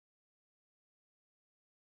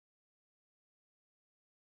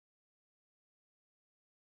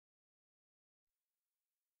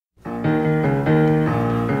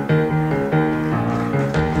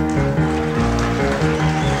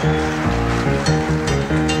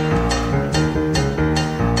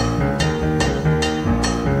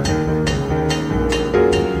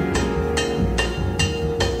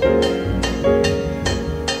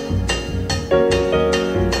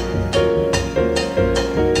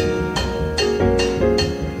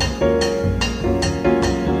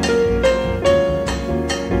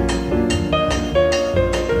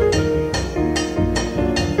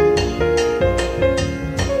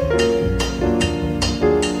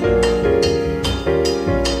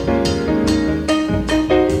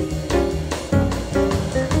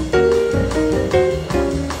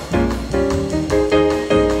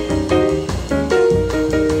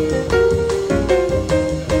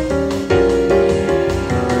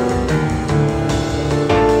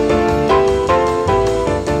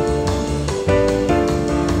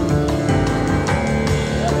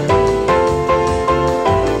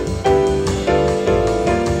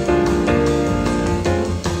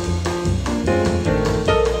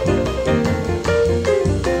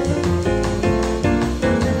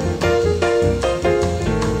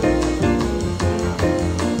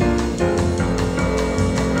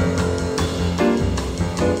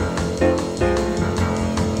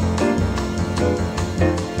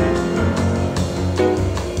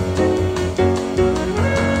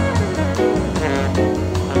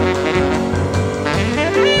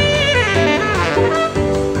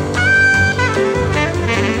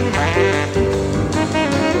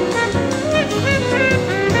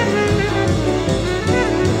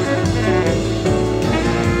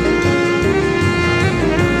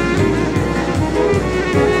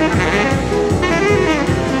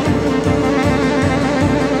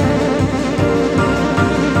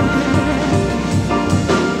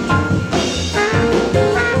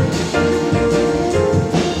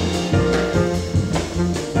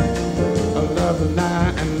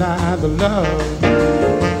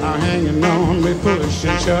we push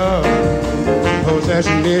and shove.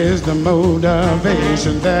 Possession is the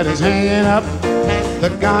motivation that is hanging up the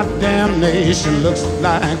goddamn nation. Looks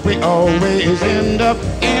like we always end up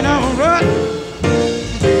in a rut.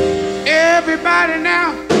 Everybody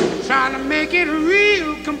now trying to make it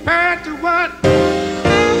real compared to what?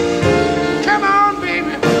 Come on,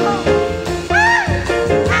 baby.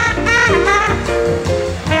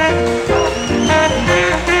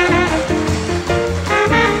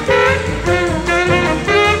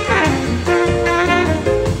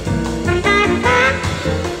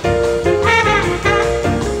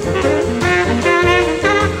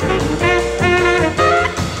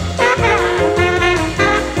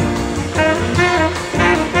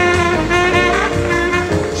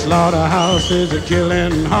 Slaughterhouses are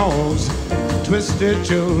killing hogs, twisted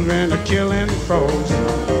children are killing frogs,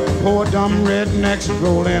 poor dumb rednecks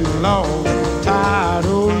rolling logs, tired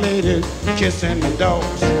old ladies kissing the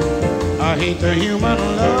dogs. I hate the human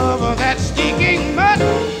love of that stinking mud.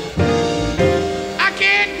 I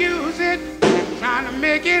can't use it, trying to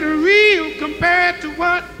make it real compared to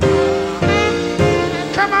what?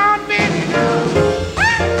 Come on, baby, now.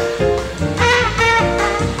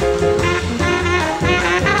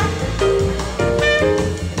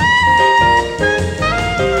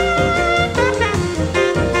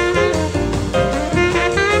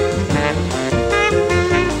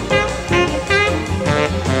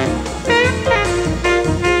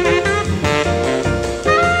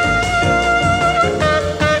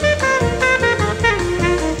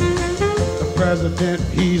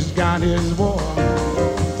 He's got his war.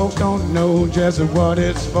 Folks don't know just what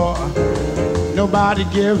it's for. Nobody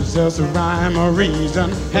gives us a rhyme or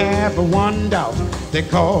reason. Half of one doubt, they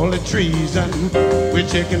call it treason.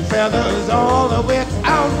 With chicken feathers all the way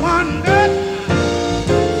out one nut.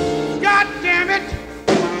 God damn it,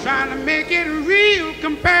 trying to make it real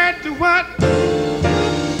compared to what?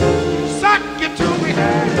 Suck it to me.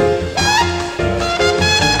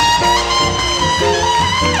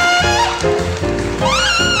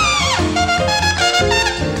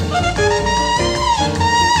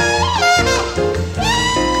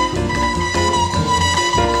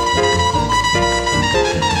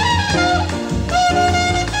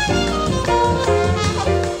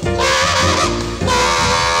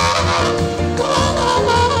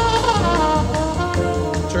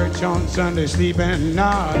 On Sunday, sleep and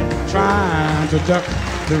nod, trying to duck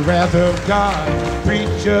the wrath of God.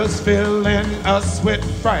 Preachers filling us with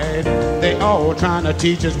fright. They all trying to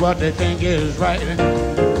teach us what they think is right.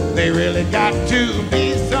 They really got to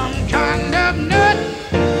be some kind of nut.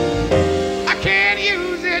 I can't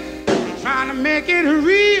use it, trying to make it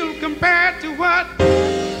real compared to what?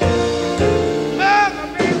 Mother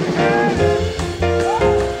baby had.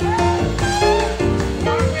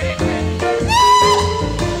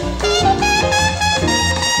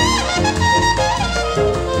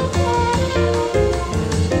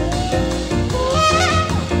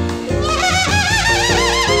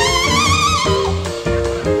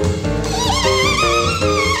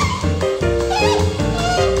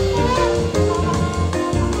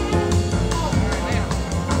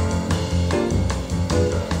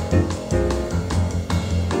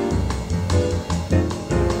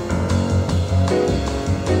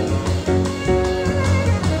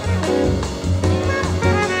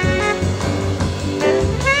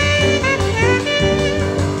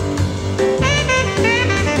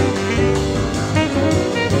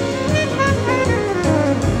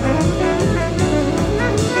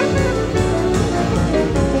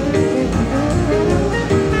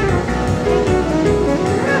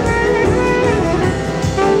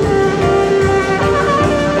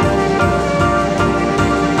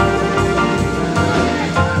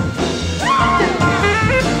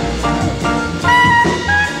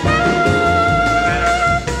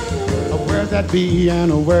 Bee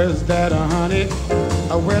and where's that honey?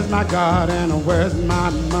 Where's my God and where's my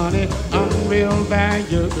money? Unreal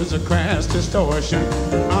values, a crass distortion.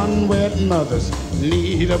 Unwed mothers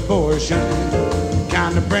need abortion.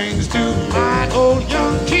 Kinda brings to mind old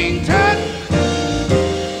young King Tut.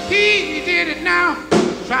 He did it now,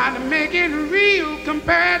 trying to make it real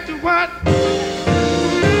compared to what?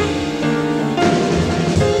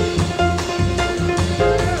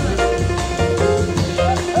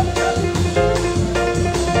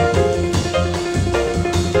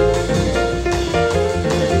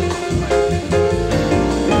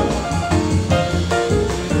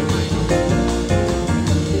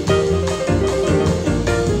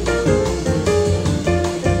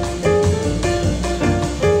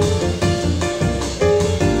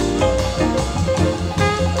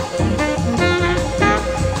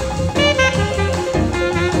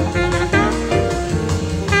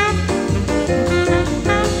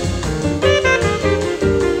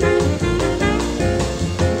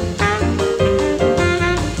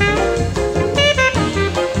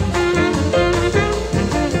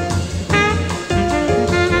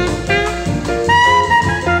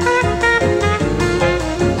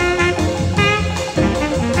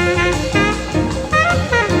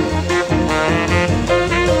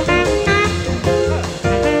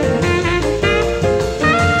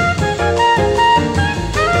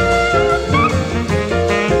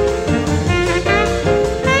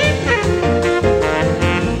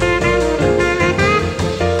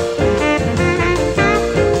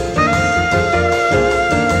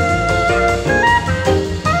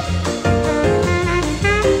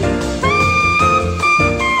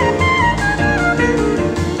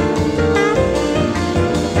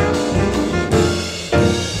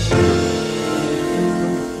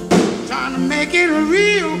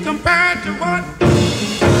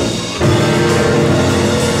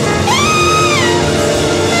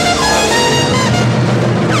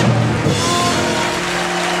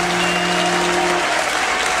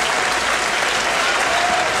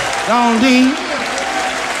 John Dean,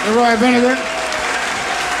 Leroy Vinegar,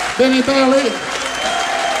 Benny Bailey,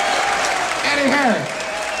 Eddie Harris.